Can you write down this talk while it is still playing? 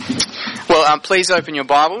Please open your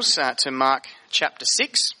Bibles to Mark chapter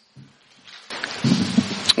 6.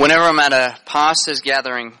 Whenever I'm at a pastor's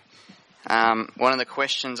gathering, one of the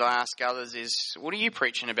questions I ask others is, what are you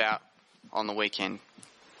preaching about on the weekend?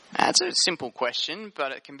 It's a simple question,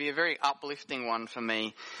 but it can be a very uplifting one for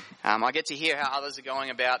me. I get to hear how others are going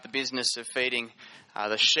about the business of feeding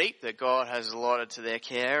the sheep that God has allotted to their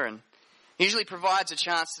care, and usually provides a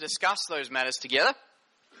chance to discuss those matters together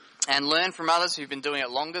and learn from others who've been doing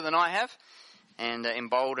it longer than I have, and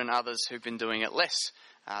embolden others who've been doing it less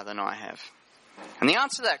than I have. And the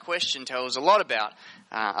answer to that question tells a lot about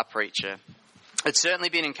a preacher. It's certainly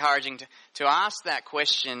been encouraging to ask that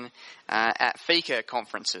question at FICA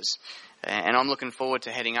conferences, and I'm looking forward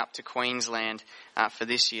to heading up to Queensland for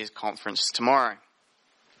this year's conference tomorrow.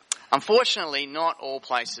 Unfortunately, not all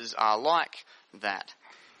places are like that.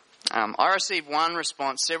 I received one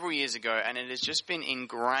response several years ago, and it has just been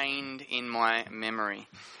ingrained in my memory.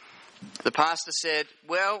 The pastor said,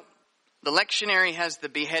 well, the lectionary has the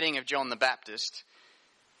beheading of John the Baptist,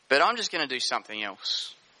 but I'm just going to do something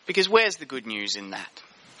else, because where's the good news in that?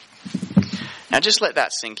 Now just let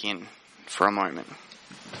that sink in for a moment.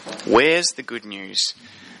 Where's the good news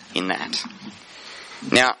in that?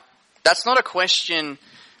 Now, that's not a question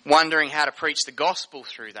wondering how to preach the gospel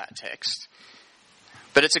through that text,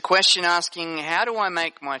 but it's a question asking, how do I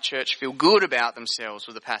make my church feel good about themselves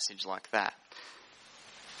with a passage like that?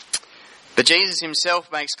 But Jesus himself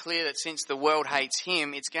makes clear that since the world hates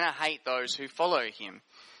him, it's going to hate those who follow him.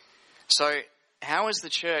 So how is the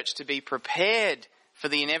church to be prepared for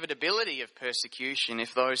the inevitability of persecution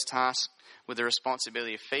if those tasked with the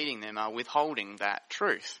responsibility of feeding them are withholding that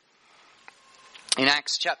truth? In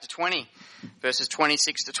Acts chapter 20, verses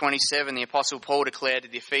 26 to 27, the Apostle Paul declared to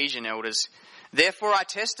the Ephesian elders, "Therefore I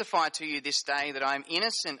testify to you this day that I am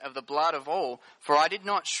innocent of the blood of all, for I did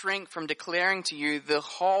not shrink from declaring to you the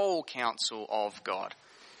whole counsel of God."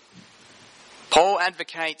 Paul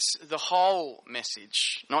advocates the whole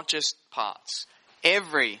message, not just parts.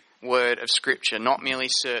 Every word of Scripture, not merely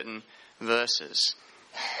certain verses.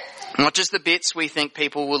 Not just the bits we think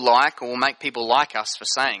people will like or will make people like us for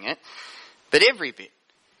saying it, but every bit,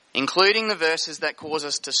 including the verses that cause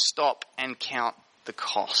us to stop and count the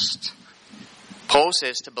cost. Paul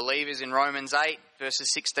says to believers in Romans 8,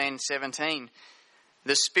 verses 16 and 17,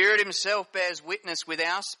 "The Spirit himself bears witness with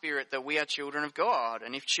our spirit that we are children of God,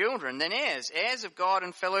 and if children, then heirs, heirs of God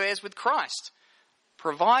and fellow heirs with Christ,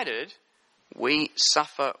 provided we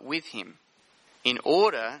suffer with him, in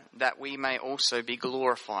order that we may also be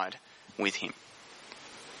glorified with him."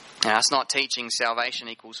 Now, that's not teaching salvation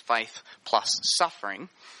equals faith plus suffering,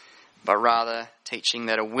 but rather teaching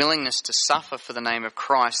that a willingness to suffer for the name of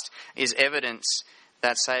Christ is evidence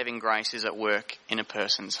that saving grace is at work in a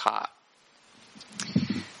person's heart.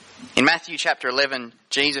 In Matthew chapter 11,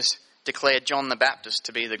 Jesus declared John the Baptist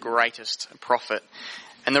to be the greatest prophet.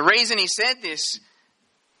 And the reason he said this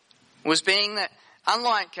was being that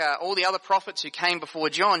unlike all the other prophets who came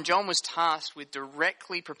before John, John was tasked with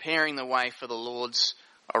directly preparing the way for the Lord's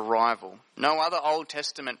arrival. No other Old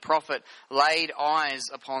Testament prophet laid eyes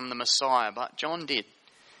upon the Messiah, but John did.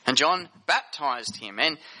 And John baptized him,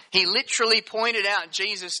 and he literally pointed out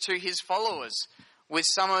Jesus to his followers, with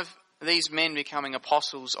some of these men becoming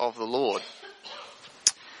apostles of the Lord.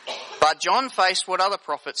 But John faced what other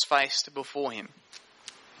prophets faced before him.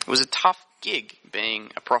 It was a tough gig being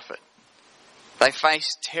a prophet. They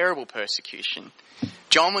faced terrible persecution.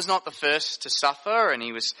 John was not the first to suffer, and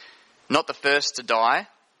he was not the first to die.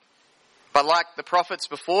 But like the prophets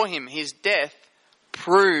before him, his death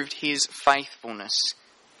proved his faithfulness.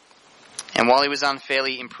 And while he was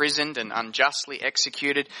unfairly imprisoned and unjustly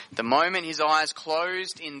executed, the moment his eyes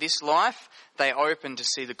closed in this life, they opened to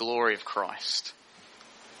see the glory of Christ.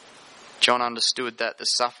 John understood that the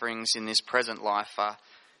sufferings in this present life are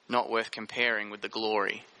not worth comparing with the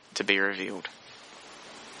glory to be revealed.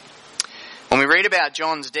 When we read about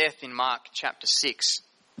John's death in Mark chapter 6,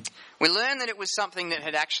 we learn that it was something that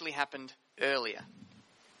had actually happened earlier.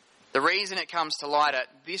 The reason it comes to light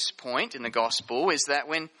at this point in the gospel is that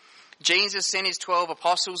when Jesus sent his 12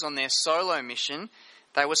 apostles on their solo mission,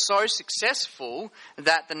 they were so successful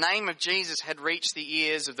that the name of Jesus had reached the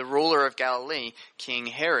ears of the ruler of Galilee, King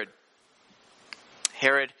Herod.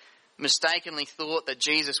 Herod mistakenly thought that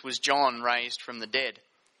Jesus was John raised from the dead.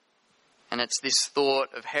 And it's this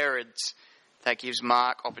thought of Herod's that gives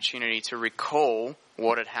Mark opportunity to recall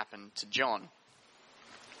what had happened to John.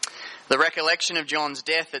 The recollection of John's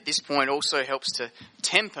death at this point also helps to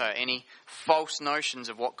temper any false notions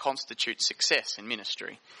of what constitutes success in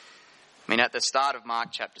ministry. I mean, at the start of Mark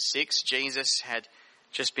chapter 6, Jesus had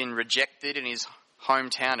just been rejected in his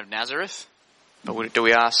hometown of Nazareth. But do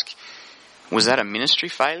we ask, Was that a ministry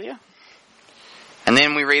failure? And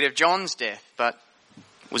then we read of John's death, but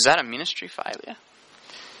was that a ministry failure?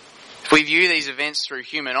 If we view these events through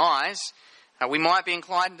human eyes, we might be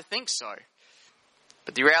inclined to think so.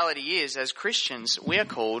 But the reality is, as Christians, we are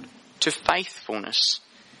called to faithfulness.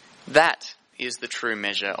 That is the true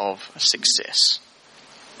measure of success.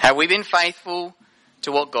 Have we been faithful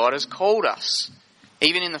to what God has called us,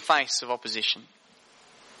 even in the face of opposition?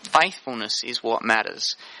 Faithfulness is what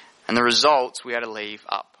matters, and the results we are to leave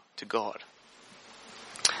up to God.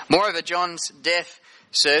 Moreover, John's death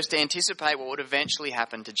serves to anticipate what would eventually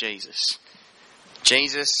happen to Jesus.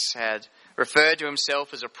 Jesus had referred to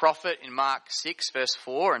himself as a prophet in Mark 6 verse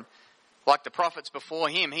 4, and like the prophets before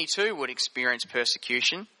him, he too would experience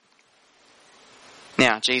persecution.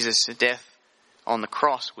 Now, Jesus' death on the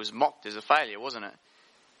cross was mocked as a failure, wasn't it?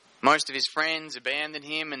 Most of his friends abandoned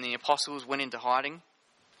him and the apostles went into hiding.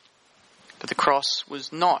 But the cross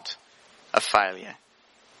was not a failure.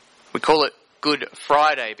 We call it Good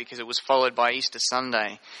Friday because it was followed by Easter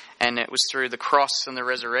Sunday, and it was through the cross and the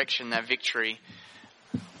resurrection that victory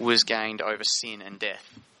was gained over sin and death.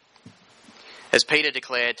 As Peter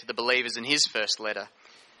declared to the believers in his first letter,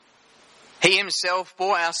 he himself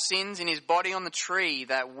bore our sins in his body on the tree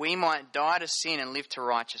that we might die to sin and live to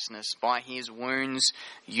righteousness. By his wounds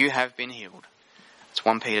you have been healed. It's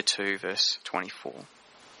 1 Peter 2 verse 24.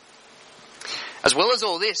 As well as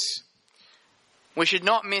all this, we should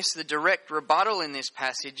not miss the direct rebuttal in this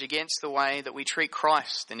passage against the way that we treat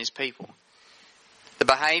Christ and his people. The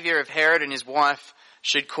behaviour of Herod and his wife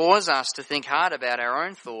should cause us to think hard about our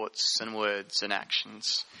own thoughts and words and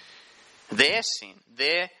actions. Their sin,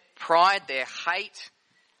 their pride, their hate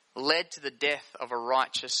led to the death of a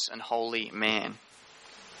righteous and holy man.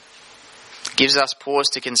 It gives us pause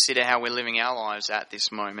to consider how we're living our lives at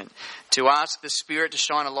this moment, to ask the Spirit to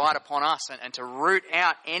shine a light upon us and to root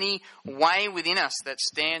out any way within us that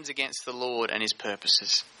stands against the Lord and his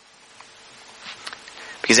purposes.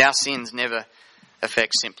 Because our sins never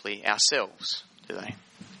affect simply ourselves, do they?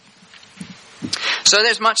 So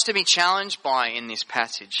there's much to be challenged by in this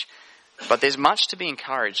passage, but there's much to be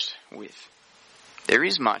encouraged with. There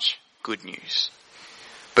is much good news,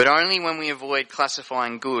 but only when we avoid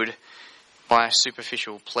classifying good by a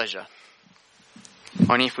superficial pleasure.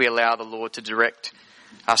 Only if we allow the Lord to direct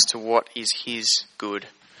us to what is his good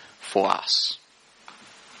for us.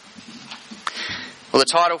 Well, the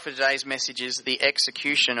title for today's message is The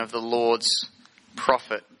Execution of the Lord's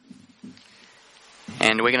Prophet.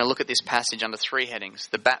 And we're going to look at this passage under three headings: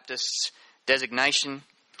 the Baptist's designation,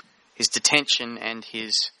 his detention, and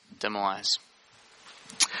his demise.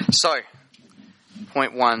 So,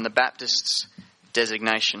 point one, the Baptist's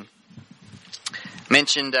designation.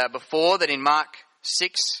 Mentioned before that in Mark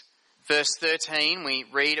 6 verse 13 we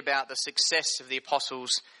read about the success of the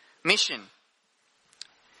apostles' mission.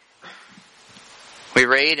 We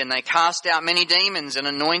read, and they cast out many demons and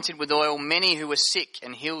anointed with oil many who were sick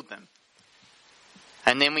and healed them.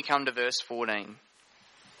 And then we come to verse 14.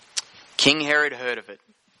 King Herod heard of it,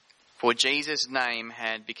 for Jesus' name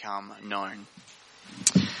had become known.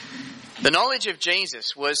 The knowledge of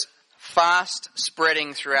Jesus was fast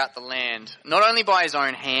spreading throughout the land, not only by his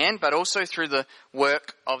own hand, but also through the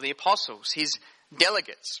work of the apostles, his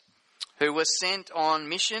delegates, who were sent on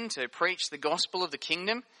mission to preach the gospel of the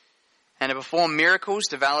kingdom and to perform miracles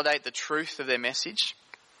to validate the truth of their message.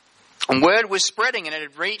 And word was spreading, and it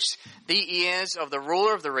had reached the ears of the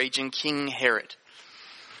ruler of the region, King Herod.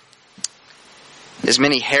 There's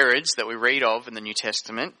many Herods that we read of in the New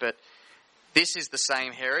Testament, but this is the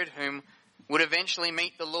same Herod whom would eventually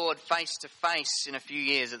meet the Lord face to face in a few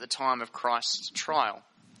years at the time of Christ's trial.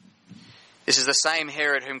 This is the same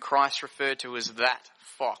Herod whom Christ referred to as that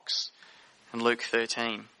fox in Luke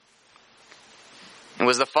 13. It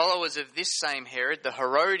was the followers of this same Herod, the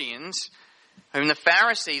Herodians, whom the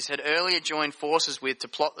Pharisees had earlier joined forces with to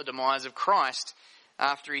plot the demise of Christ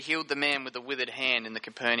after he healed the man with the withered hand in the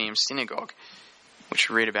Capernaum synagogue, which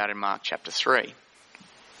we read about in Mark chapter 3.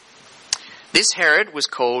 This Herod was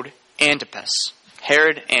called Antipas,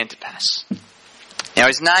 Herod Antipas. Now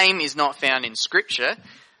his name is not found in Scripture,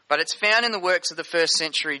 but it's found in the works of the first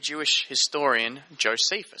century Jewish historian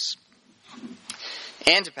Josephus.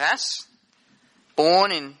 Antipas,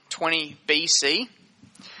 born in 20 BC,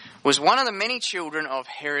 was one of the many children of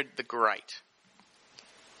Herod the Great.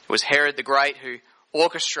 It was Herod the Great who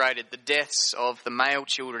orchestrated the deaths of the male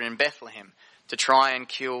children in Bethlehem to try and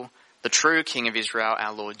kill the true King of Israel,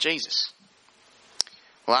 our Lord Jesus.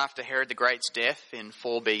 Well, after Herod the Great's death in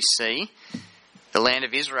 4 BC, the land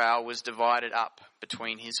of Israel was divided up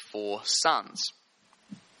between his four sons,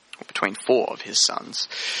 or between four of his sons.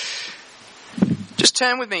 Just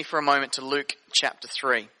turn with me for a moment to Luke chapter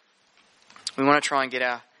 3. We want to try and get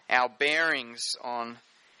our bearings on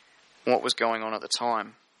what was going on at the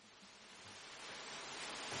time.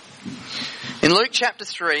 In Luke chapter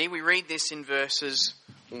 3, we read this in verses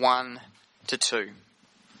 1 to 2.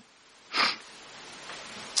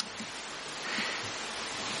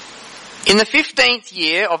 In the 15th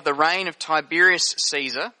year of the reign of Tiberius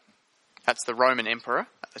Caesar, that's the Roman emperor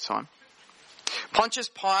at the time, Pontius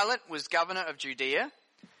Pilate was governor of Judea,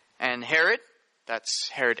 and Herod, that's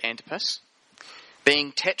Herod Antipas,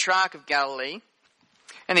 being tetrarch of Galilee,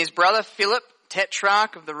 and his brother Philip,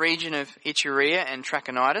 tetrarch of the region of Iturea and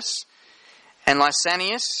Trachonitis, and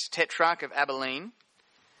Lysanias, tetrarch of Abilene,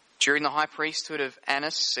 during the high priesthood of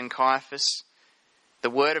Annas and Caiaphas, the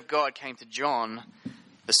word of God came to John,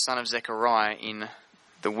 the son of Zechariah, in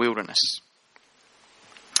the wilderness.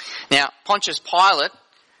 Now, Pontius Pilate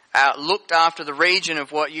looked after the region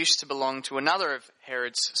of what used to belong to another of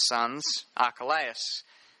Herod's sons, Archelaus.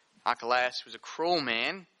 Archelaus was a cruel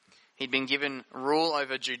man. He'd been given rule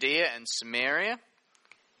over Judea and Samaria.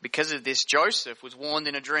 Because of this, Joseph was warned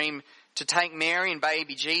in a dream to take Mary and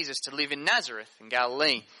baby Jesus to live in Nazareth in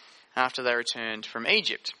Galilee after they returned from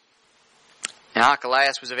Egypt. Now,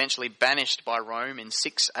 Archelaus was eventually banished by Rome in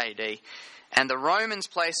 6 AD, and the Romans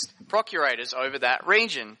placed procurators over that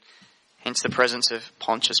region, hence the presence of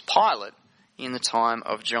Pontius Pilate in the time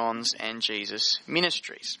of John's and Jesus'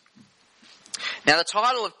 ministries. Now, the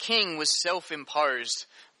title of king was self-imposed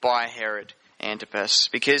by Herod Antipas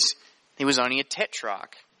because he was only a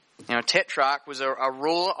tetrarch. Now, a tetrarch was a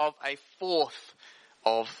ruler of a fourth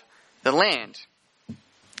of the land,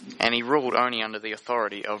 and he ruled only under the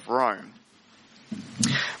authority of Rome.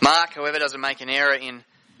 Mark, however, doesn't make an error in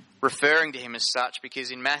referring to him as such,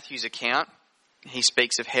 because in Matthew's account, he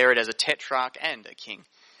speaks of Herod as a tetrarch and a king,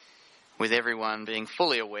 with everyone being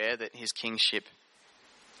fully aware that his kingship,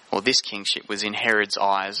 or this kingship, was in Herod's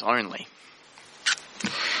eyes only.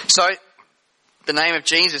 So, the name of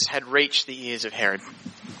Jesus had reached the ears of Herod.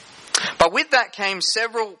 But with that came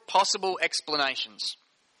several possible explanations.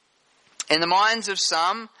 In the minds of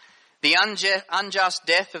some, the unjust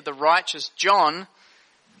death of the righteous John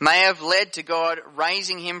may have led to God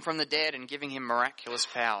raising him from the dead and giving him miraculous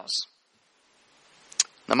powers.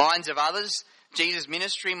 In the minds of others, Jesus'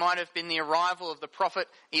 ministry might have been the arrival of the prophet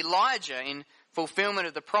Elijah in fulfillment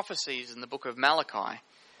of the prophecies in the book of Malachi.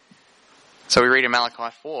 So we read in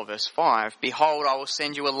Malachi 4, verse 5, "Behold, I will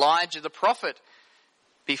send you Elijah the prophet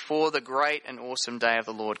before the great and awesome day of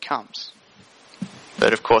the Lord comes."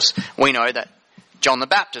 But of course, we know that John the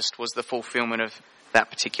Baptist was the fulfillment of that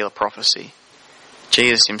particular prophecy.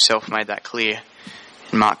 Jesus himself made that clear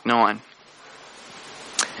in Mark 9.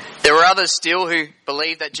 There were others still who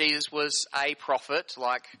believed that Jesus was a prophet,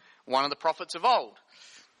 like one of the prophets of old.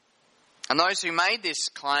 And those who made this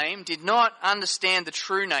claim did not understand the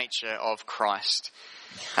true nature of Christ.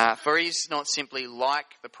 For he is not simply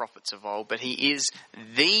like the prophets of old, but he is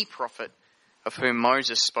the prophet of whom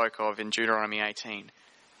Moses spoke of in Deuteronomy 18,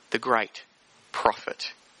 the great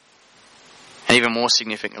prophet. And even more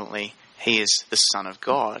significantly, he is the Son of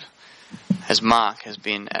God, as Mark has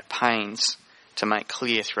been at pains to make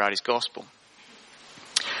clear throughout his gospel.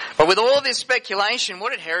 But with all this speculation,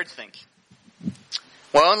 what did Herod think?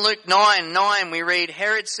 Well, in Luke 9:9 we read,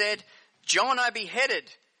 "Herod said, 'John I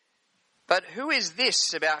beheaded, but who is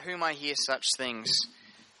this about whom I hear such things?'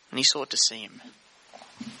 And he sought to see him."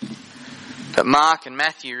 But Mark and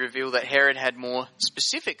Matthew reveal that Herod had more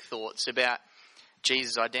specific thoughts about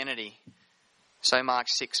Jesus' identity. So Mark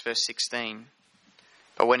 6 verse 16,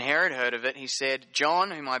 "But when Herod heard of it, he said,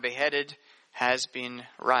 'John, whom I beheaded, has been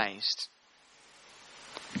raised.'"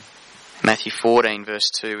 Matthew 14 verse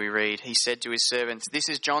 2 we read, "He said to his servants, 'This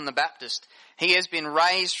is John the Baptist. He has been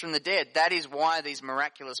raised from the dead. That is why these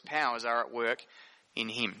miraculous powers are at work in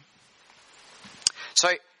him.'"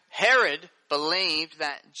 So Herod believed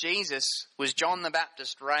that Jesus was John the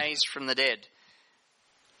Baptist raised from the dead.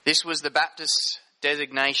 This was the Baptist's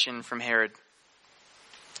designation from Herod.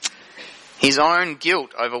 His own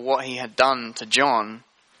guilt over what he had done to John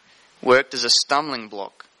worked as a stumbling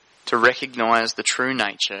block to recognize the true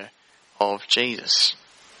nature of Jesus.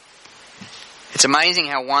 It's amazing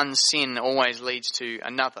how one sin always leads to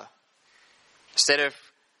another. Instead of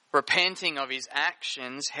repenting of his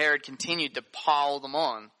actions, Herod continued to pile them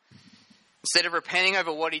on. Instead of repenting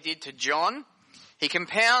over what he did to John, he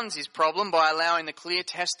compounds his problem by allowing the clear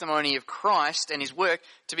testimony of Christ and his work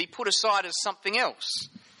to be put aside as something else.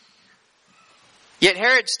 Yet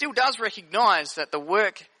Herod still does recognize that the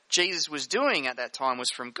work Jesus was doing at that time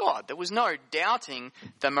was from God. There was no doubting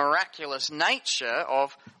the miraculous nature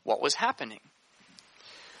of what was happening.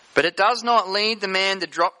 But it does not lead the man to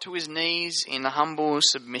drop to his knees in humble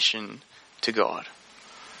submission to God.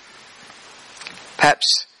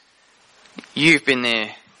 Perhaps you've been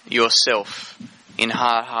there yourself in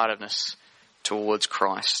hard-heartedness towards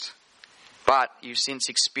Christ. But you've since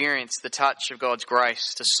experienced the touch of God's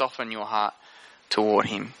grace to soften your heart toward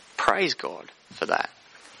him. Praise God for that.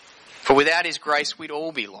 For without his grace, we'd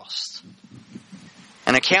all be lost.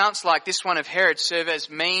 And accounts like this one of Herod serve as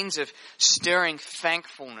means of stirring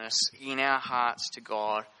thankfulness in our hearts to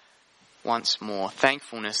God once more.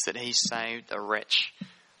 Thankfulness that he saved a wretch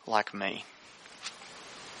like me.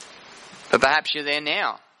 But perhaps you're there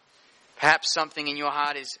now. Perhaps something in your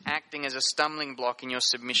heart is acting as a stumbling block in your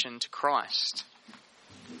submission to Christ.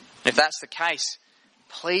 If that's the case,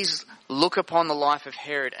 please look upon the life of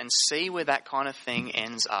Herod and see where that kind of thing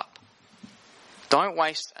ends up. Don't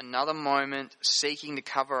waste another moment seeking to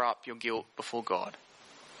cover up your guilt before God.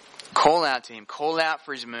 Call out to him. Call out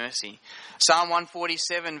for his mercy. Psalm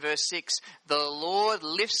 147 verse 6, the Lord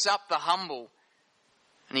lifts up the humble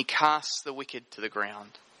and he casts the wicked to the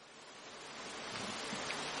ground.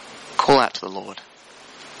 Call out to the Lord.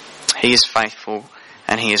 He is faithful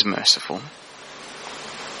and he is merciful.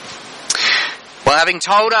 Well, having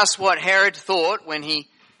told us what Herod thought when he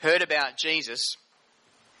heard about Jesus,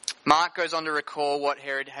 Mark goes on to recall what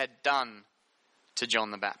Herod had done to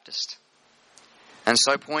John the Baptist. And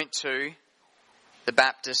so point 2, the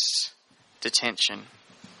Baptist's detention.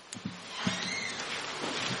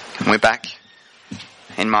 And we're back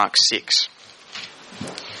in Mark 6.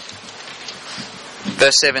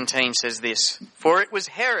 Verse 17 says this, for it was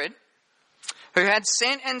Herod who had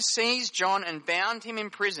sent and seized John and bound him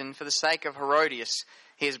in prison for the sake of Herodias,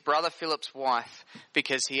 his brother Philip's wife,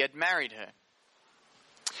 because he had married her.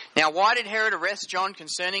 Now, why did Herod arrest John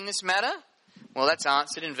concerning this matter? Well, that's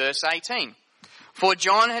answered in verse 18. For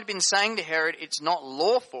John had been saying to Herod, it's not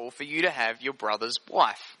lawful for you to have your brother's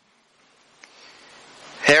wife.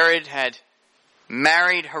 Herod had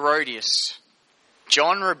married Herodias.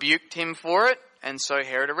 John rebuked him for it, and so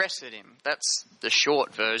Herod arrested him. That's the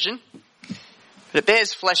short version. But it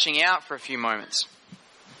bears fleshing out for a few moments.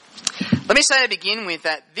 Let me say to begin with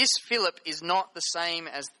that this Philip is not the same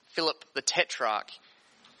as Philip the Tetrarch,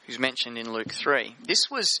 who's mentioned in Luke 3. This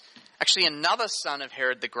was actually another son of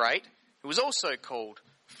Herod the Great, who was also called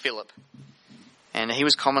Philip. And he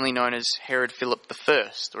was commonly known as Herod Philip I,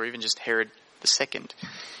 or even just Herod II.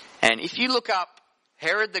 And if you look up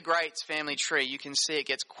Herod the Great's family tree, you can see it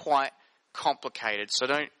gets quite complicated. So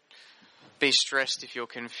don't be stressed if you're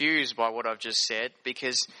confused by what I've just said,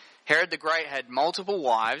 because Herod the Great had multiple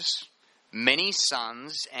wives, many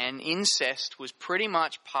sons, and incest was pretty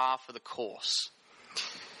much par for the course.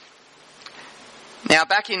 Now,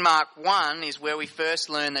 back in Mark 1 is where we first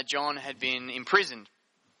learn that John had been imprisoned.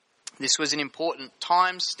 This was an important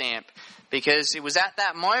time stamp because it was at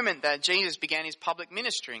that moment that Jesus began his public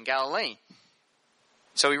ministry in Galilee.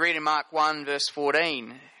 So we read in Mark 1 verse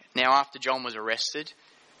 14, now after John was arrested,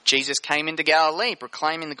 Jesus came into Galilee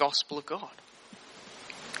proclaiming the gospel of God.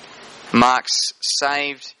 Mark's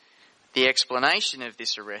saved the explanation of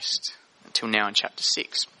this arrest until now in chapter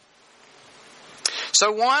 6.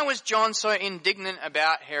 So why was John so indignant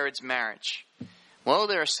about Herod's marriage? Well,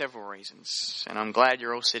 there are several reasons, and I'm glad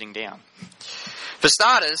you're all sitting down. For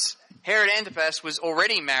starters, Herod Antipas was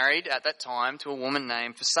already married at that time to a woman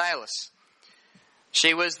named Phasaelus.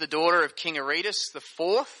 She was the daughter of King Aretas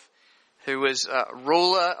IV, who was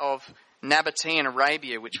ruler of Nabatean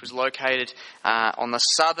Arabia, which was located on the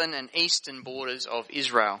southern and eastern borders of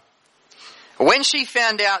Israel. When she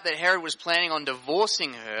found out that Herod was planning on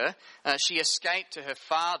divorcing her, she escaped to her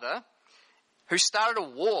father, who started a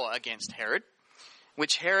war against Herod,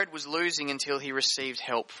 which Herod was losing until he received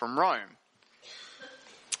help from Rome.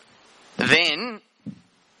 Then,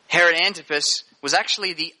 Herod Antipas was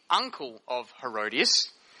actually the uncle of Herodias,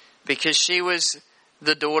 because she was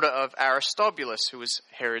the daughter of Aristobulus, who was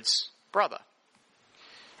Herod's brother.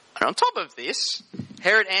 And on top of this,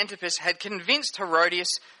 Herod Antipas had convinced Herodias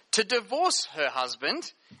to divorce her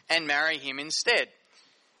husband and marry him instead,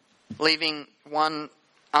 leaving one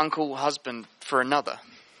uncle husband for another.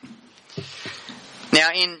 Now,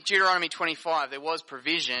 in Deuteronomy 25, there was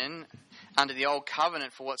provision under the Old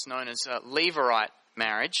Covenant for what's known as a Levirate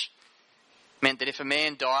marriage. It meant that if a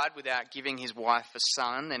man died without giving his wife a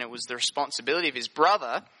son, then it was the responsibility of his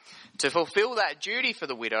brother to fulfill that duty for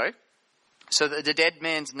the widow, so that the dead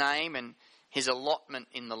man's name and his allotment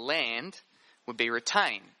in the land would be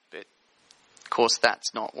retained. But, of course,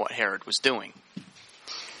 that's not what Herod was doing.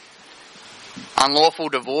 Unlawful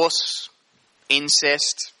divorce,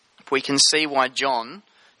 incest, we can see why John,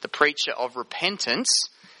 the preacher of repentance,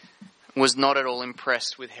 was not at all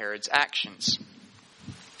impressed with Herod's actions.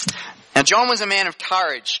 Now, John was a man of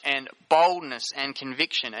courage and boldness and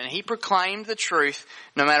conviction, and he proclaimed the truth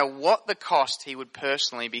no matter what the cost he would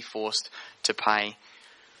personally be forced to pay.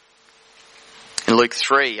 In Luke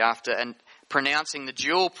 3, after pronouncing the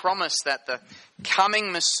dual promise that the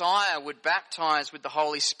coming Messiah would baptize with the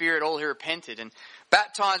Holy Spirit all who repented and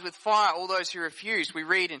baptize with fire all those who refused, we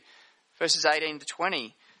read in verses 18 to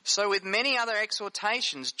 20, "So with many other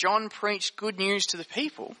exhortations, John preached good news to the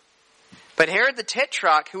people. But Herod the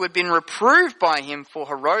Tetrarch, who had been reproved by him for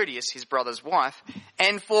Herodias, his brother's wife,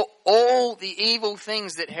 and for all the evil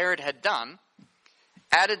things that Herod had done,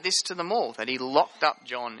 added this to them all, that he locked up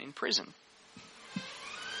John in prison."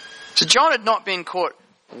 So John had not been caught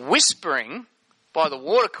whispering by the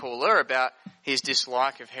water cooler about his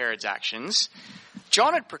dislike of Herod's actions.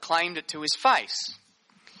 John had proclaimed it to his face.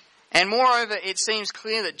 And moreover, it seems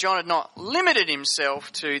clear that John had not limited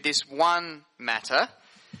himself to this one matter,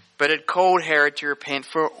 but had called Herod to repent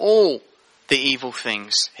for all the evil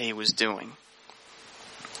things he was doing.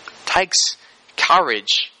 It takes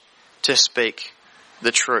courage to speak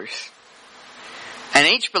the truth. And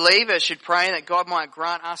each believer should pray that God might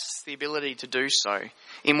grant us the ability to do so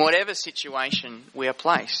in whatever situation we are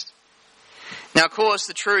placed. Now, of course,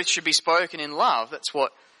 the truth should be spoken in love. That's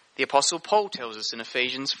what the Apostle Paul tells us in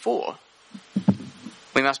Ephesians 4.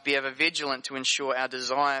 We must be ever vigilant to ensure our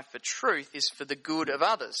desire for truth is for the good of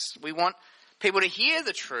others. We want people to hear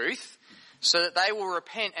the truth so that they will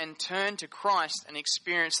repent and turn to Christ and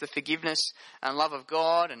experience the forgiveness and love of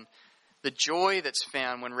God and the joy that's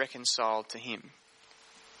found when reconciled to Him.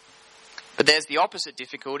 But there's the opposite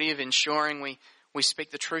difficulty of ensuring we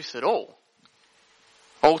speak the truth at all.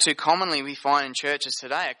 All too commonly we find in churches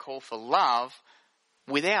today a call for love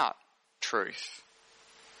without truth.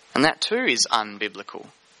 And that too is unbiblical.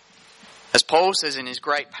 As Paul says in his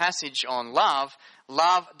great passage on love,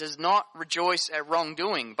 love does not rejoice at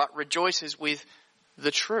wrongdoing, but rejoices with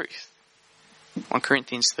the truth. 1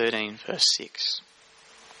 Corinthians 13 verse 6.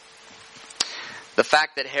 The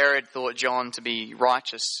fact that Herod thought John to be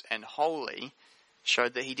righteous and holy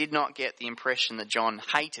showed that he did not get the impression that John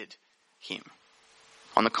hated him.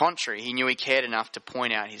 On the contrary, he knew he cared enough to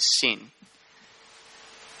point out his sin.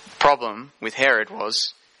 The problem with Herod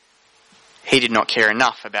was he did not care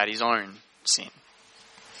enough about his own sin.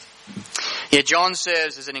 Yet John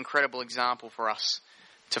serves as an incredible example for us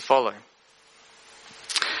to follow.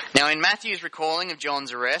 Now, in Matthew's recalling of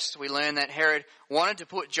John's arrest, we learn that Herod wanted to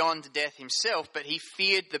put John to death himself, but he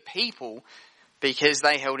feared the people because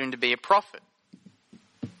they held him to be a prophet.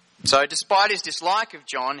 So despite his dislike of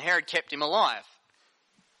John, Herod kept him alive.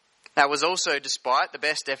 That was also despite the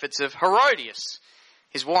best efforts of Herodias,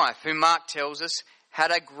 his wife, whom Mark tells us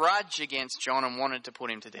had a grudge against John and wanted to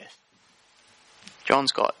put him to death.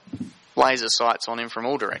 John's got laser sights on him from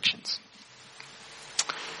all directions.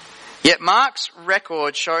 Yet Mark's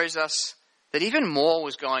record shows us that even more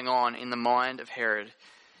was going on in the mind of Herod.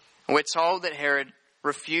 We're told that Herod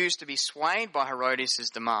refused to be swayed by Herodias'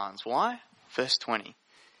 demands. Why? Verse 20.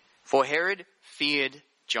 For Herod feared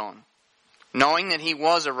John, knowing that he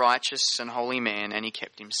was a righteous and holy man, and he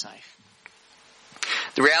kept him safe.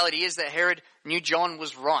 The reality is that Herod knew John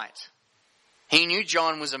was right. He knew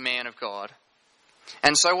John was a man of God.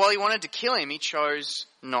 And so while he wanted to kill him, he chose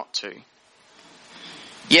not to.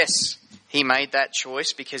 Yes, he made that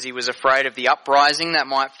choice because he was afraid of the uprising that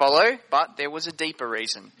might follow, but there was a deeper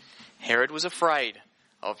reason. Herod was afraid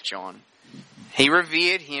of John. He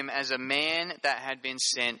revered him as a man that had been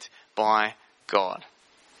sent by God.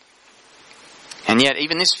 And yet,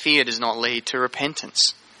 even this fear does not lead to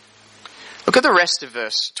repentance. Look at the rest of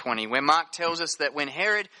verse 20, where Mark tells us that when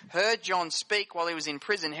Herod heard John speak while he was in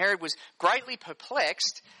prison, Herod was greatly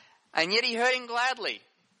perplexed, and yet he heard him gladly.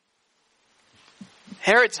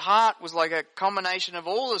 Herod's heart was like a combination of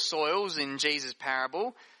all the soils in Jesus'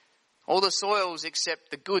 parable, all the soils except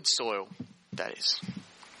the good soil, that is.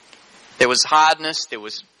 There was hardness, there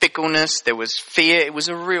was fickleness, there was fear. It was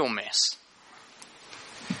a real mess.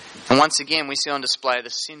 And once again, we see on display the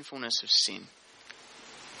sinfulness of sin.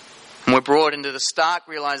 And we're brought into the stark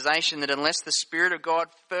realization that unless the Spirit of God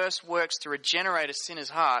first works to regenerate a sinner's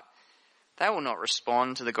heart, they will not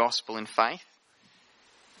respond to the gospel in faith.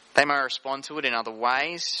 They may respond to it in other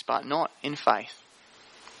ways, but not in faith.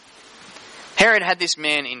 Herod had this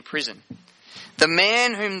man in prison, the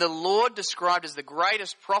man whom the Lord described as the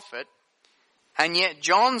greatest prophet, and yet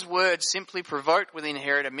John's words simply provoked within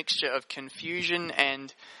Herod a mixture of confusion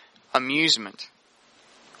and amusement.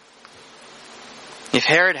 If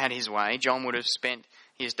Herod had his way, John would have spent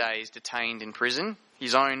his days detained in prison,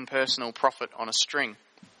 his own personal prophet on a string.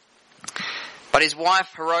 But his wife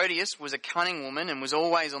Herodias was a cunning woman and was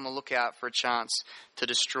always on the lookout for a chance to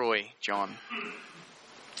destroy John.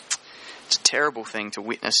 It's a terrible thing to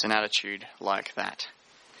witness an attitude like that.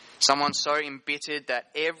 Someone so embittered that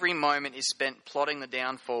every moment is spent plotting the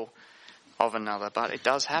downfall of another. But it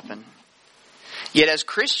does happen. Yet as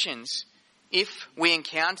Christians, if we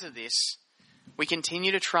encounter this, we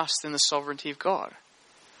continue to trust in the sovereignty of God.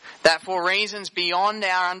 That for reasons beyond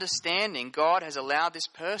our understanding, God has allowed this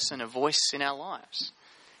person a voice in our lives.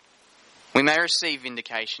 We may receive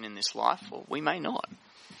vindication in this life, or we may not.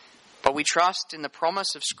 But we trust in the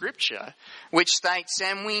promise of Scripture, which states,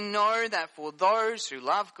 and we know that for those who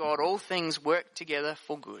love God, all things work together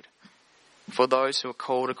for good, for those who are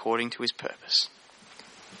called according to his purpose.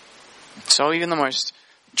 So even the most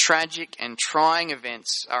tragic and trying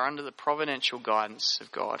events are under the providential guidance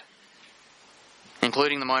of God,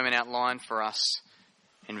 including the moment outlined for us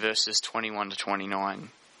in verses 21 to 29.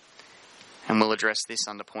 And we'll address this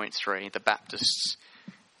under point 3, the Baptist's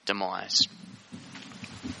demise.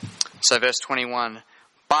 So verse 21,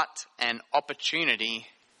 but an opportunity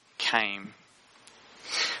came.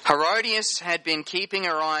 Herodias had been keeping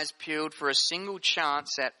her eyes peeled for a single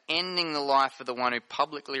chance at ending the life of the one who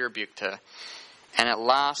publicly rebuked her, and at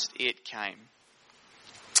last it came.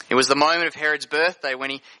 It was the moment of Herod's birthday when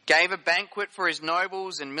he gave a banquet for his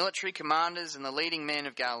nobles and military commanders and the leading men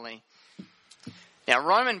of Galilee. Now,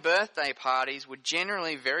 Roman birthday parties were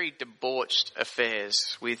generally very debauched affairs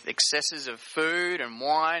with excesses of food and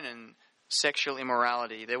wine and sexual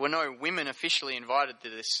immorality. There were no women officially invited to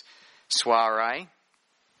this soiree.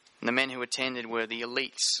 And the men who attended were the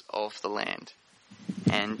elites of the land.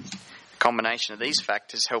 And the combination of these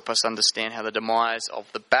factors help us understand how the demise of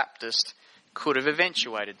the Baptist could have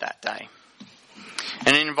eventuated that day.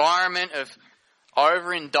 An environment of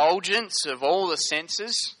overindulgence of all the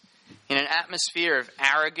senses, in an atmosphere of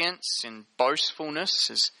arrogance and boastfulness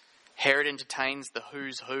as Herod entertains the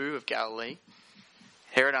who's who of Galilee,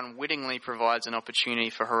 Herod unwittingly provides an opportunity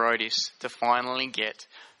for Herodias to finally get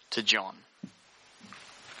to John.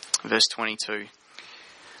 Verse 22.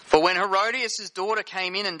 For when Herodias' daughter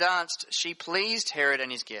came in and danced, she pleased Herod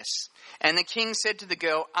and his guests. And the king said to the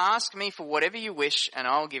girl, ask me for whatever you wish and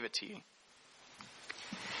I'll give it to you.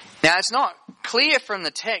 Now it's not clear from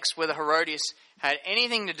the text whether Herodias had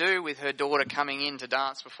anything to do with her daughter coming in to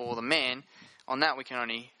dance before the man. On that we can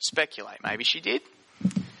only speculate. Maybe she did.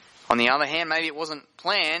 On the other hand, maybe it wasn't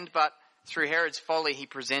planned, but through Herod's folly he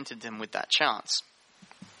presented them with that chance.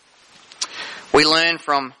 We learn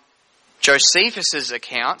from Josephus'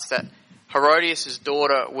 accounts that Herodias'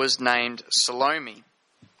 daughter was named Salome.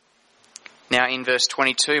 Now in verse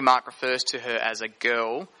 22, Mark refers to her as a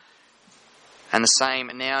girl, and the same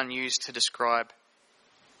noun used to describe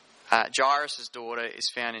Jairus' daughter is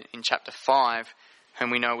found in chapter 5,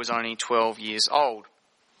 whom we know was only 12 years old.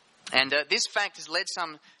 And this fact has led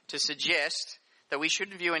some to suggest that we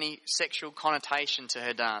shouldn't view any sexual connotation to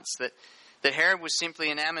her dance, that Herod was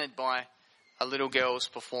simply enamoured by a little girl's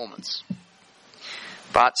performance.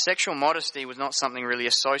 But sexual modesty was not something really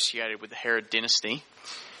associated with the Herod dynasty,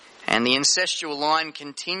 and the incestual line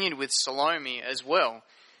continued with Salome as well.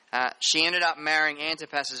 She ended up marrying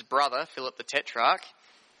Antipas's brother, Philip the Tetrarch,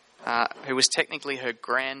 who was technically her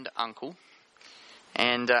grand uncle.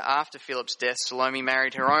 And after Philip's death, Salome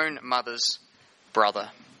married her own mother's brother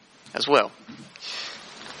as well.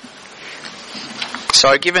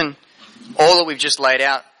 So given all that we've just laid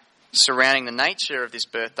out surrounding the nature of this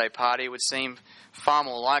birthday party, it would seem far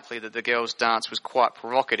more likely that the girl's dance was quite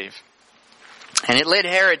provocative. And it led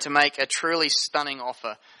Herod to make a truly stunning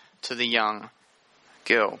offer to the young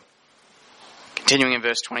girl. Continuing in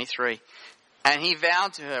verse 23. And he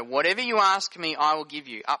vowed to her, whatever you ask me, I will give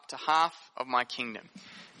you, up to half of my kingdom.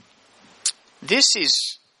 This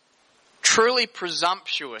is truly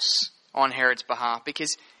presumptuous on Herod's behalf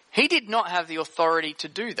because he did not have the authority to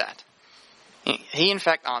do that. He in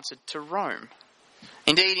fact answered to Rome.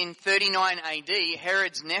 Indeed, in 39 AD,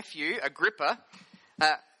 Herod's nephew, Agrippa,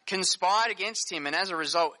 conspired against him, and as a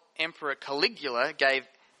result, Emperor Caligula gave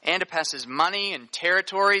Antipas's money and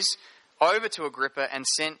territories over to Agrippa and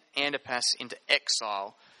sent Antipas into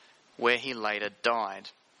exile, where he later died.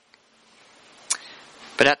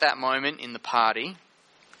 But at that moment in the party,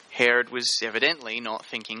 Herod was evidently not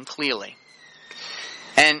thinking clearly.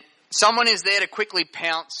 And someone is there to quickly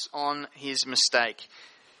pounce on his mistake.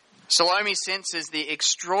 Salome senses the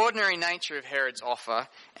extraordinary nature of Herod's offer,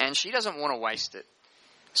 and she doesn't want to waste it.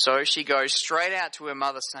 So she goes straight out to her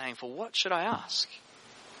mother saying, for what should I ask?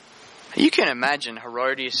 You can imagine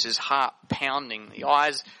Herodias' heart pounding, the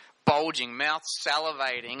eyes bulging, mouth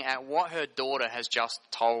salivating at what her daughter has just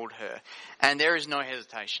told her. And there is no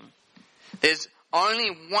hesitation. There's only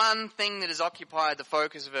one thing that has occupied the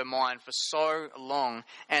focus of her mind for so long,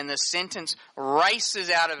 and the sentence races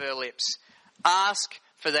out of her lips. Ask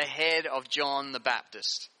for the head of John the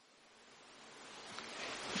Baptist.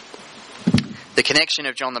 The connection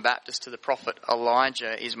of John the Baptist to the prophet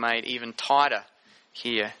Elijah is made even tighter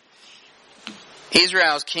here.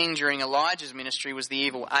 Israel's king during Elijah's ministry was the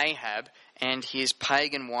evil Ahab and his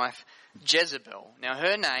pagan wife Jezebel. Now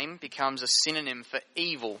her name becomes a synonym for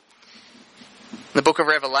evil. In the book of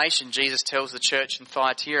Revelation, Jesus tells the church in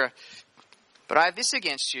Thyatira, "But I have this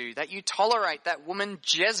against you, that you tolerate that woman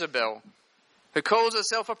Jezebel, who calls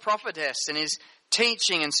herself a prophetess and is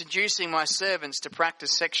teaching and seducing my servants to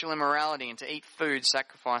practice sexual immorality and to eat food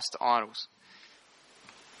sacrificed to idols."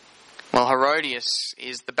 Well, Herodias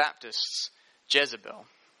is the Baptist's Jezebel,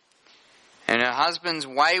 and her husband's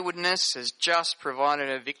waywardness has just provided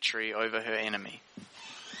her victory over her enemy.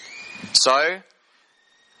 So,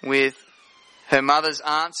 with her mother's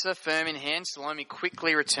answer firm in hand, Salome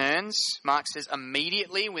quickly returns. Mark says,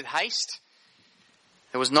 immediately with haste.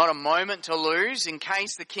 There was not a moment to lose in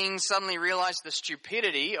case the king suddenly realized the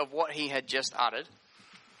stupidity of what he had just uttered.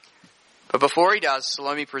 But before he does,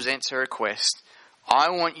 Salome presents her request. I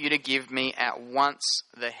want you to give me at once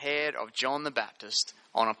the head of John the Baptist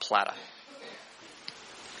on a platter.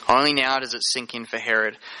 Only now does it sink in for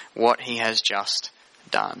Herod what he has just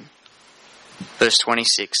done. Verse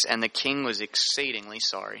 26, and the king was exceedingly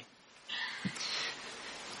sorry.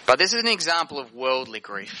 But this is an example of worldly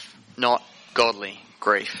grief, not godly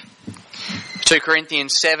grief. 2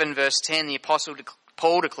 Corinthians 7 verse 10, the Apostle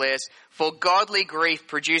Paul declares, "For godly grief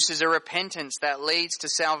produces a repentance that leads to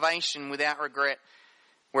salvation without regret,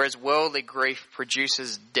 whereas worldly grief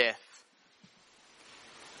produces death."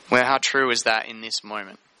 Well, how true is that in this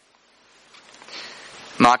moment?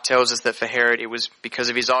 Mark tells us that for Herod it was because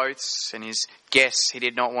of his oaths and his guests he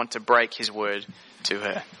did not want to break his word to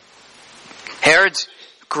her. Herod's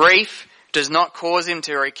grief does not cause him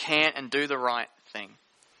to recant and do the right thing.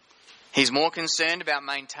 He's more concerned about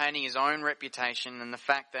maintaining his own reputation than the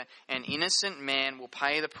fact that an innocent man will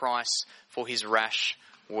pay the price for his rash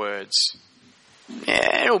words.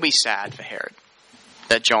 Yeah, it'll be sad for Herod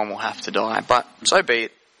that John will have to die, but so be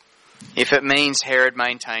it, if it means Herod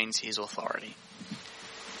maintains his authority.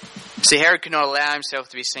 See, Herod could not allow himself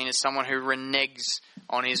to be seen as someone who reneges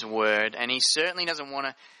on his word, and he certainly doesn't want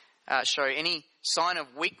to show any sign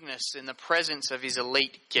of weakness in the presence of his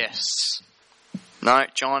elite guests. No,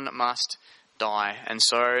 John must die, and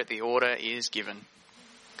so the order is given.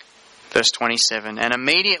 Verse 27, and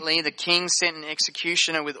immediately the king sent an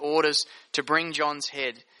executioner with orders to bring John's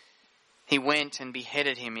head. He went and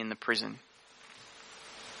beheaded him in the prison.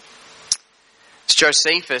 It's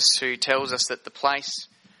Josephus who tells us that the place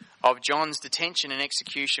of John's detention and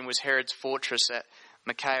execution was Herod's fortress at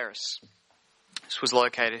Machaerus. This was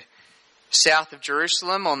located south of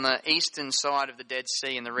Jerusalem on the eastern side of the Dead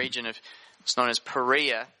Sea in the region of what's known as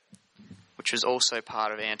Perea, which was also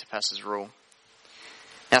part of Antipas's rule.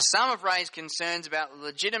 Now, some have raised concerns about the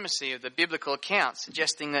legitimacy of the biblical account,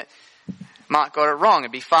 suggesting that Mark got it wrong.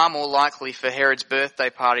 It'd be far more likely for Herod's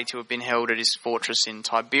birthday party to have been held at his fortress in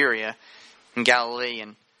Tiberia in Galilee,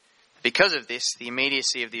 and because of this, the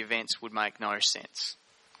immediacy of the events would make no sense.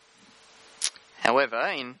 However,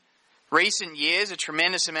 in recent years, a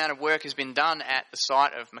tremendous amount of work has been done at the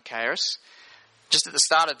site of Machaerus. Just at the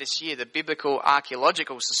start of this year, the Biblical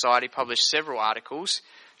Archaeological Society published several articles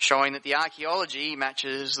showing that the archaeology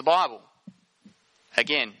matches the Bible.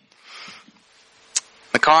 Again,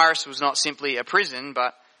 Machaerus was not simply a prison,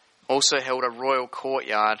 but also held a royal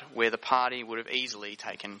courtyard where the party would have easily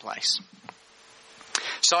taken place.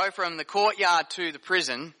 So from the courtyard to the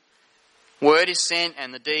prison, word is sent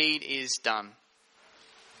and the deed is done.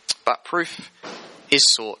 But proof is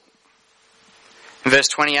sought. In verse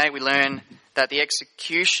 28 we learn that the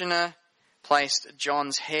executioner placed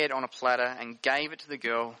John's head on a platter and gave it to the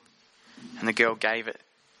girl, and the girl gave it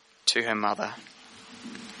to her mother.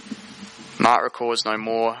 Mark records no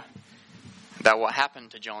more about what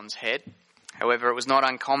happened to John's head. However, it was not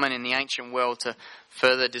uncommon in the ancient world to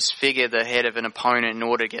further disfigure the head of an opponent in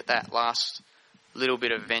order to get that last little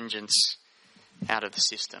bit of vengeance out of the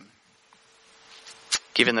system.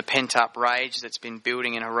 Given the pent-up rage that's been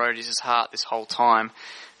building in Herodias' heart this whole time,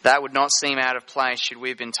 that would not seem out of place should we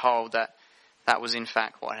have been told that that was in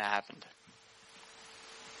fact what had happened.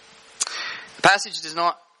 The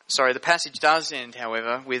passage does end,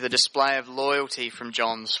 however, with a display of loyalty from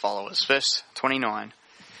John's followers. Verse 29.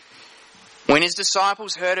 When his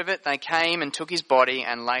disciples heard of it, they came and took his body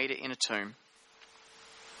and laid it in a tomb.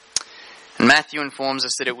 And Matthew informs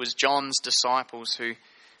us that it was John's disciples who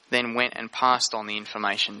then went and passed on the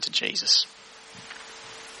information to Jesus.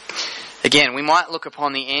 Again, we might look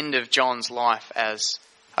upon the end of John's life as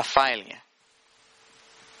a failure.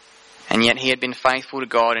 And yet he had been faithful to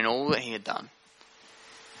God in all that he had done.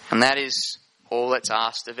 And that is all that's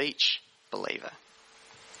asked of each believer.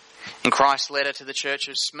 In Christ's letter to the church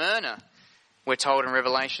of Smyrna, we're told in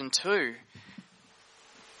Revelation 2,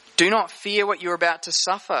 "Do not fear what you're about to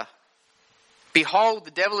suffer. Behold,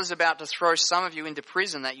 the devil is about to throw some of you into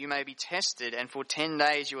prison that you may be tested, and for 10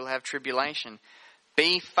 days you will have tribulation.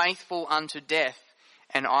 Be faithful unto death,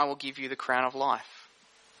 and I will give you the crown of life."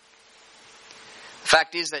 The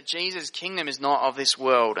fact is that Jesus' kingdom is not of this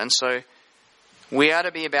world, and so we are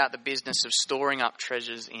to be about the business of storing up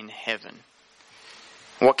treasures in heaven.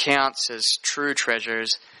 What counts as true treasure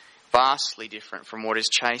is vastly different from what is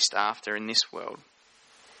chased after in this world.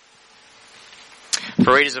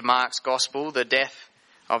 For readers of Mark's Gospel, the death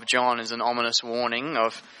of John is an ominous warning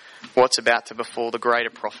of what's about to befall the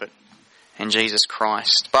greater prophet and Jesus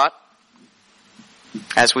Christ. But,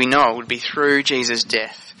 as we know, it would be through Jesus'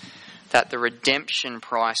 death that the redemption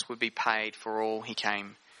price would be paid for all he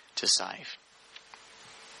came to save.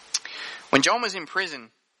 When John was in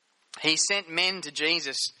prison, he sent men to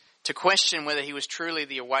Jesus to question whether he was truly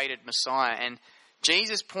the awaited Messiah, and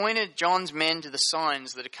Jesus pointed John's men to the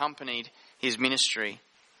signs that accompanied his ministry.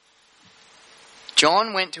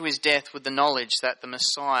 John went to his death with the knowledge that the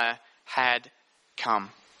Messiah had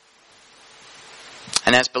come.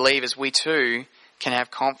 And as believers, we too can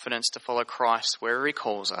have confidence to follow Christ wherever he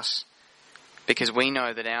calls us, because we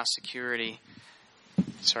know that our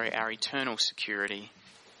eternal security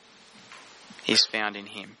is found in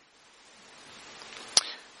him.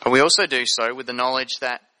 But we also do so with the knowledge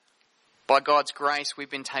that by God's grace we've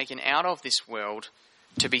been taken out of this world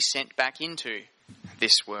to be sent back into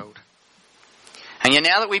this world. And yet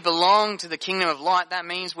now that we belong to the kingdom of light, that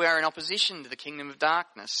means we are in opposition to the kingdom of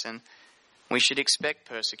darkness, and we should expect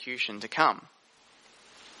persecution to come.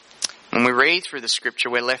 When we read through the scripture,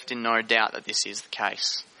 we're left in no doubt that this is the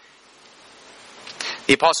case.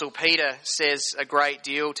 The Apostle Peter says a great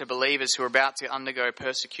deal to believers who are about to undergo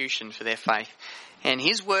persecution for their faith. And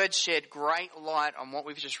his words shed great light on what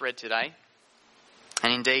we've just read today,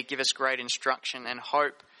 and indeed give us great instruction and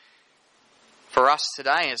hope for us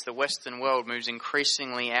today as the Western world moves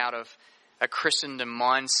increasingly out of a Christendom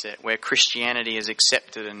mindset where Christianity is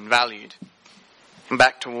accepted and valued, and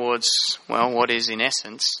back towards, what is in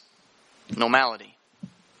essence normality,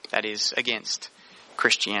 that is, against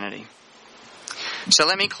Christianity. So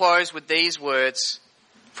let me close with these words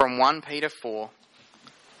from 1 Peter 4,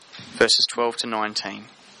 verses 12 to 19.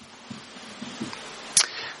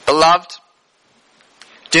 Beloved,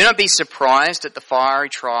 do not be surprised at the fiery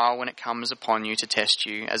trial when it comes upon you to test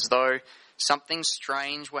you, as though something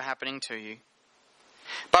strange were happening to you.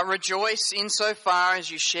 But rejoice insofar as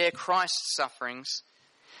you share Christ's sufferings,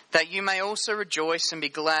 that you may also rejoice and be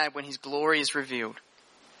glad when his glory is revealed.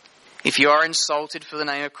 If you are insulted for the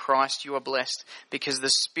name of Christ, you are blessed, because the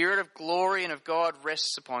Spirit of glory and of God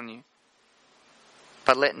rests upon you.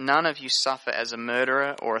 But let none of you suffer as a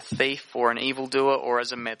murderer or a thief or an evildoer or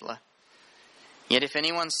as a meddler. Yet if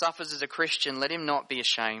anyone suffers as a Christian, let him not be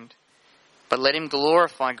ashamed, but let him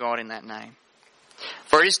glorify God in that name.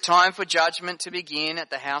 For it is time for judgment to begin at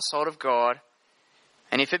the household of God.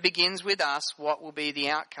 And if it begins with us, what will be the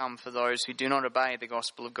outcome for those who do not obey the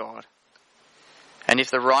gospel of God? And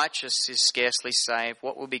if the righteous is scarcely saved,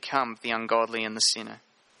 what will become of the ungodly and the sinner?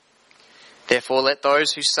 Therefore, let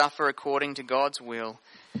those who suffer according to God's will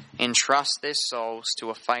entrust their souls to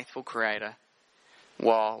a faithful Creator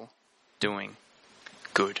while doing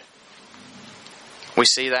good. We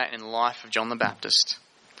see that in the life of John the Baptist.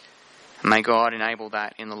 May God enable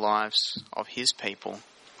that in the lives of his people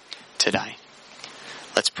today.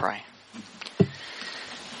 Let's pray.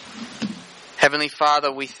 Heavenly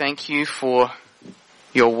Father, we thank you for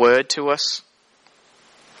your word to us.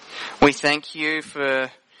 We thank you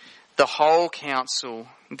for the whole counsel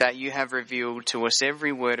that you have revealed to us,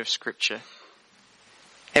 every word of Scripture.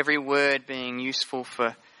 Every word being useful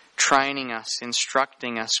for training us,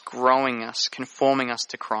 instructing us, growing us, conforming us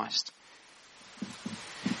to Christ.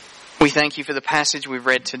 We thank you for the passage we've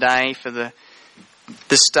read today, for the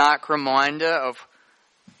stark reminder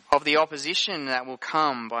of the opposition that will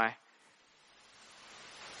come by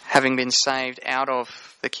having been saved out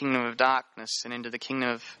of the kingdom of darkness and into the kingdom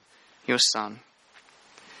of your Son.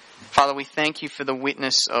 Father, we thank you for the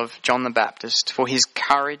witness of John the Baptist, for his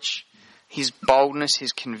courage, his boldness,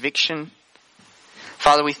 his conviction.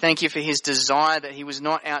 Father, we thank you for his desire that he was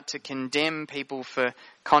not out to condemn people for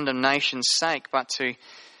condemnation's sake, but to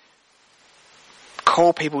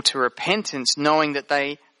call people to repentance, knowing that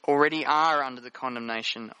they already are under the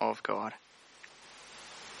condemnation of God,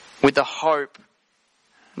 with the hope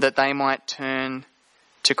that they might turn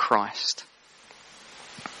to Christ.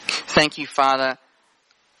 Thank you, Father,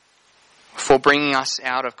 for bringing us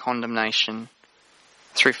out of condemnation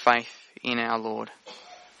through faith in our Lord.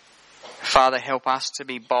 Father, help us to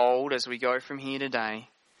be bold as we go from here today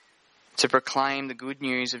to proclaim the good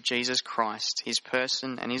news of Jesus Christ, his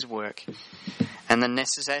person and his work, and the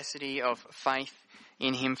necessity of faith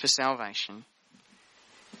in him for salvation.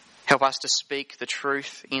 Help us to speak the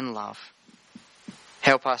truth in love.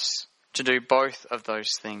 Help us to do both of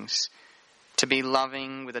those things, to be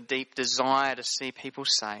loving with a deep desire to see people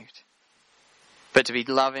saved, but to be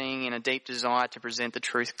loving in a deep desire to present the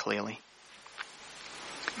truth clearly.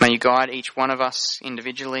 May you guide each one of us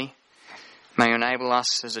individually. May you enable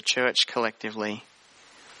us as a church collectively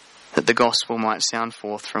that the gospel might sound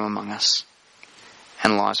forth from among us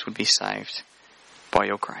and lives would be saved by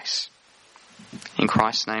your grace. In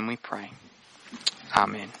Christ's name we pray.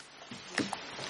 Amen.